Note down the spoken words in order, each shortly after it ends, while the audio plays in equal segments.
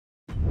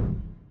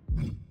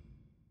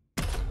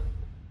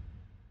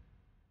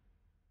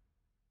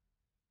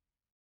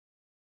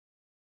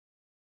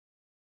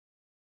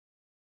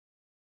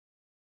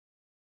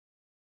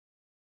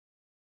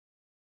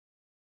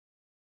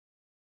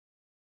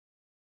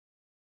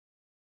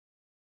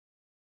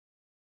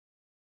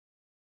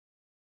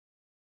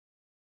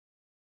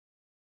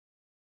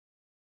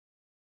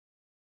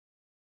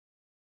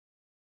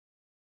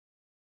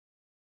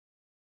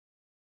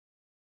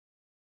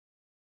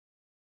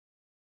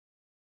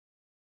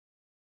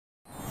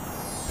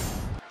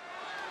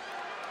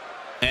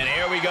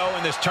we go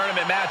in this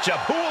tournament matchup.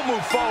 Who will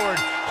move forward?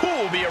 Who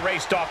will be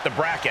erased off the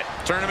bracket?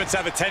 Tournaments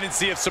have a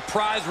tendency of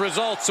surprise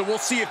results, so we'll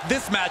see if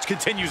this match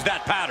continues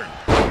that pattern.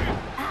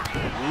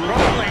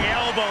 Rolling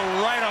elbow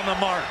right on the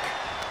mark.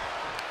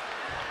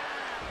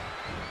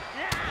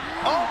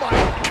 Oh my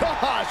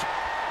gosh!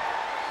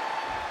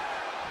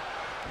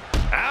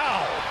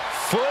 Ow!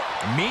 Foot,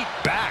 meet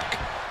back.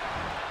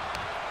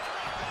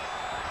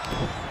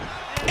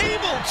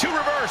 Able to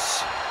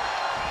reverse.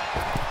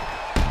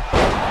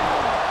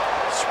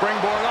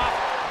 Springboard up.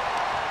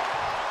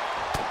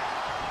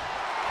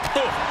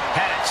 Oof,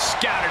 had it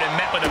scouted and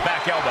met with a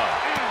back elbow.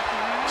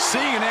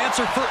 Seeing an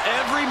answer for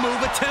every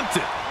move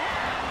attempted.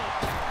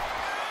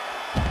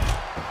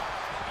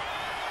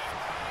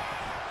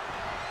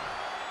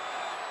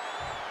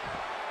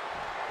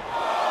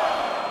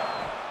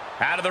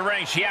 Out of the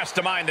ring, she has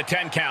to mind the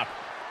 10 count.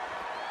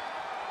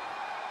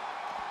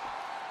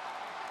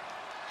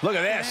 Look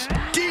at this.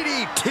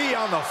 DDT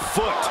on the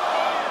foot.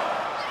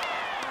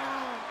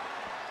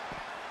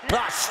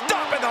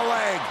 Stop in the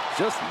leg.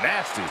 Just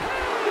nasty.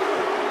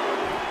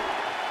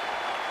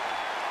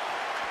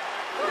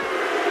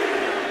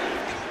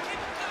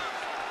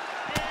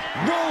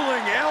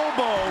 Rolling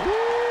elbow.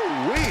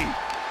 Woo-wee.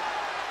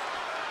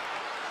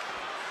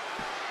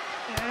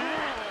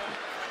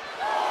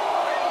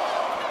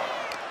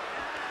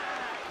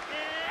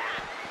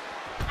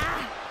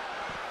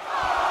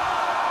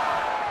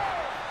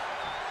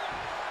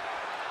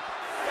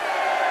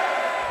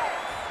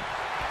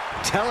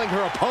 Telling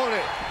her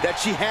opponent that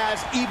she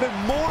has even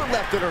more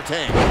left in her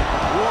tank.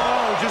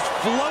 Whoa, just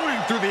floating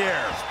through the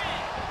air.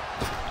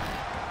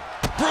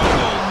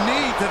 Brutal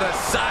knee to the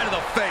side of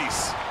the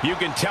face. You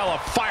can tell a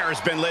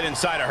fire's been lit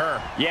inside of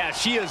her. Yeah,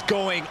 she is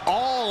going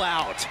all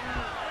out.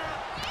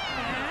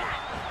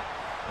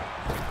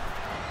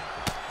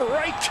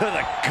 Right to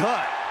the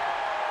gut.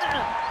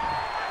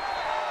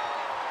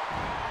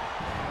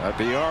 At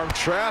the arm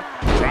trap.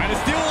 Trying to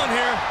steal one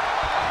here.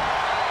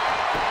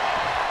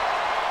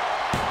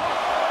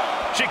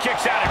 She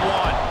kicks out at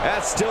one.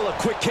 That's still a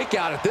quick kick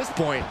out at this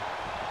point.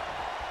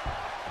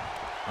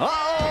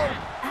 Uh-oh!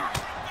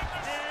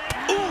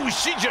 Ooh,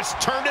 she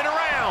just turned it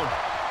around.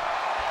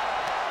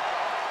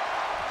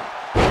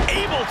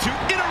 Able to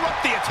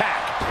interrupt the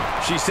attack.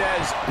 She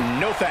says,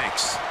 no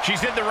thanks.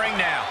 She's in the ring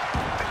now.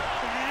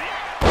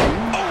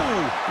 Oh,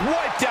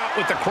 wiped out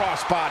with the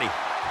crossbody.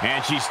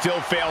 And she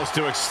still fails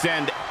to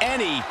extend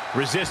any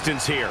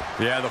resistance here.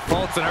 Yeah, the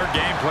faults in her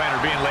game plan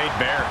are being laid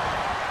bare.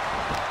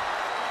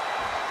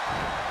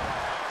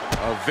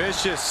 A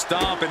vicious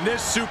stomp, and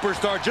this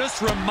superstar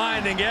just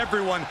reminding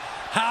everyone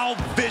how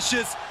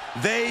vicious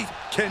they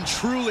can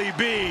truly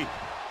be.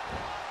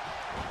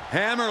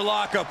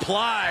 Hammerlock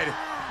applied,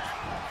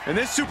 and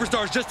this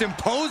superstar is just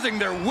imposing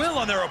their will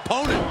on their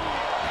opponent.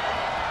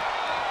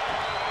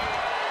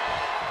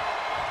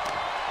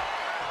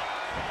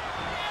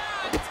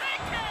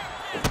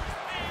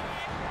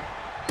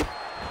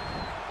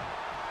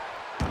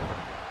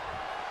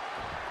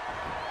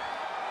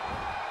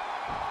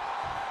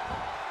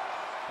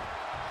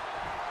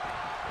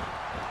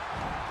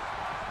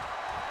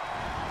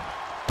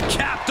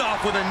 Capped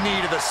off with a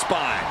knee to the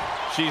spine.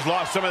 She's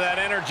lost some of that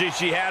energy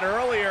she had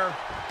earlier.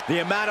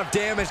 The amount of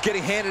damage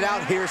getting handed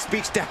out here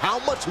speaks to how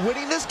much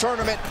winning this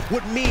tournament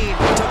would mean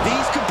to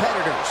these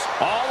competitors.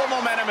 All the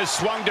momentum is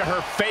swung to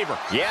her favor.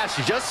 Yeah,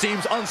 she just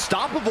seems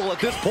unstoppable at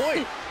this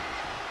point.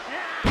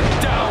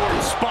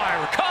 Downward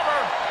spiral. Cover.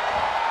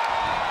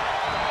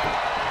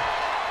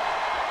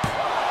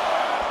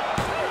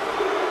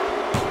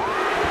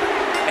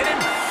 An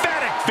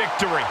emphatic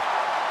victory.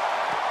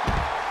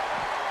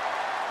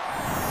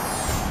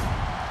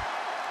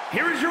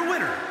 Here is your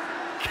winner,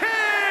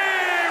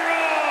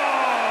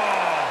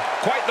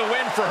 Quite the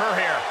win for her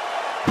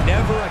here.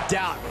 Never a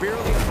doubt.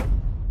 Barely.